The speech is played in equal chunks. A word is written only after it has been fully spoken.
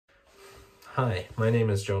Hi, my name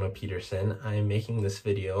is Jonah Peterson. I am making this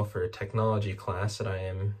video for a technology class that I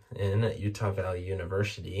am in at Utah Valley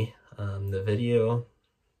University. The video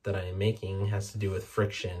that I am making has to do with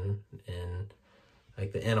friction in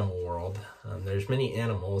the animal world. There's many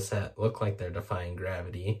animals that look like they're defying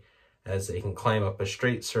gravity as they can climb up a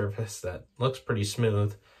straight surface that looks pretty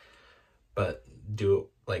smooth, but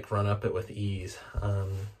run up it with ease.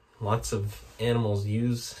 Lots of animals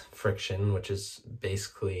use friction, which is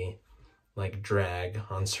basically like drag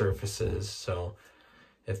on surfaces. So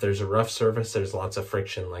if there's a rough surface, there's lots of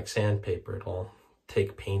friction, like sandpaper. It'll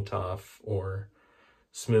take paint off or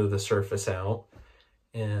smooth the surface out.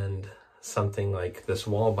 And something like this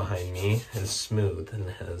wall behind me is smooth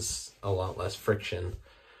and has a lot less friction.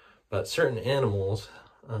 But certain animals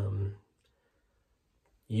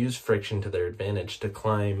use friction to their advantage to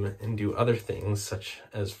climb and do other things, such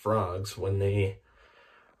as frogs. When they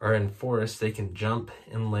are in forests, they can jump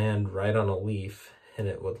and land right on a leaf, and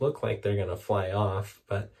it would look like they're going to fly off,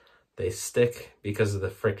 but they stick because of the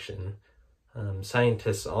friction.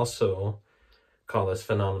 Scientists also call this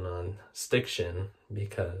phenomenon stiction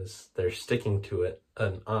because they're sticking to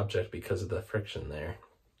an object because of the friction there.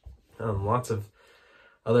 Lots of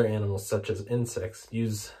other animals, such as insects,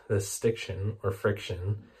 use this stiction or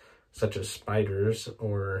friction, such as spiders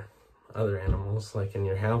or other animals. Like in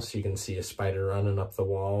your house, you can see a spider running up the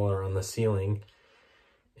wall or on the ceiling,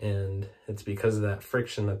 and it's because of that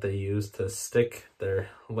friction that they use to stick their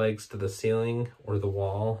legs to the ceiling or the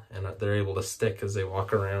wall, and they're able to stick as they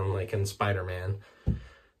walk around, like in Spider-Man.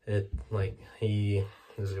 He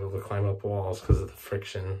is able to climb up walls because of the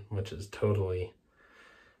friction, which is totally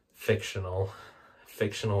fictional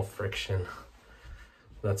friction.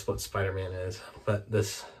 That's what Spider-Man is. But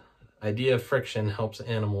this idea of friction helps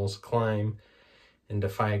animals climb and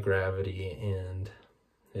defy gravity, and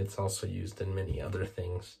it's also used in many other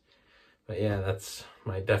things. But yeah, that's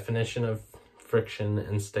my definition of friction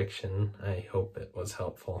and stiction. I hope it was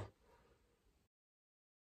helpful.